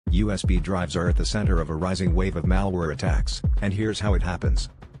USB drives are at the center of a rising wave of malware attacks, and here's how it happens.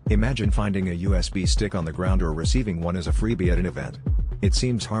 Imagine finding a USB stick on the ground or receiving one as a freebie at an event. It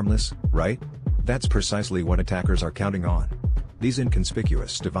seems harmless, right? That's precisely what attackers are counting on. These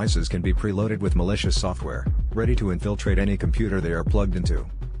inconspicuous devices can be preloaded with malicious software, ready to infiltrate any computer they are plugged into.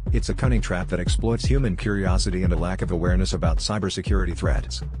 It's a cunning trap that exploits human curiosity and a lack of awareness about cybersecurity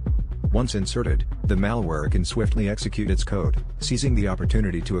threats. Once inserted, the malware can swiftly execute its code, seizing the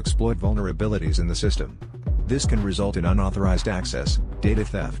opportunity to exploit vulnerabilities in the system. This can result in unauthorized access, data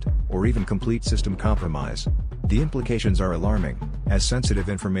theft, or even complete system compromise. The implications are alarming, as sensitive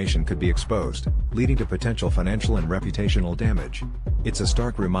information could be exposed, leading to potential financial and reputational damage. It's a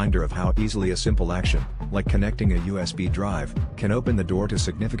stark reminder of how easily a simple action, like connecting a USB drive, can open the door to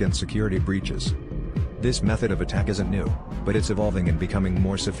significant security breaches. This method of attack isn't new, but it's evolving and becoming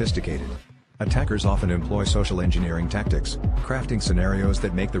more sophisticated. Attackers often employ social engineering tactics, crafting scenarios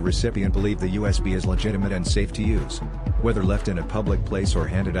that make the recipient believe the USB is legitimate and safe to use. Whether left in a public place or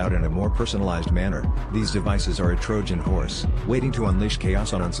handed out in a more personalized manner, these devices are a Trojan horse, waiting to unleash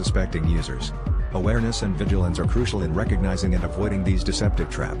chaos on unsuspecting users. Awareness and vigilance are crucial in recognizing and avoiding these deceptive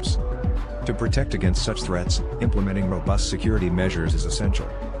traps. To protect against such threats, implementing robust security measures is essential.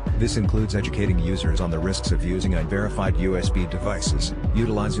 This includes educating users on the risks of using unverified USB devices,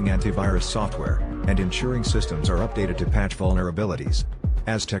 utilizing antivirus software, and ensuring systems are updated to patch vulnerabilities.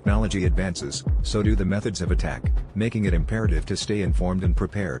 As technology advances, so do the methods of attack, making it imperative to stay informed and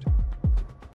prepared.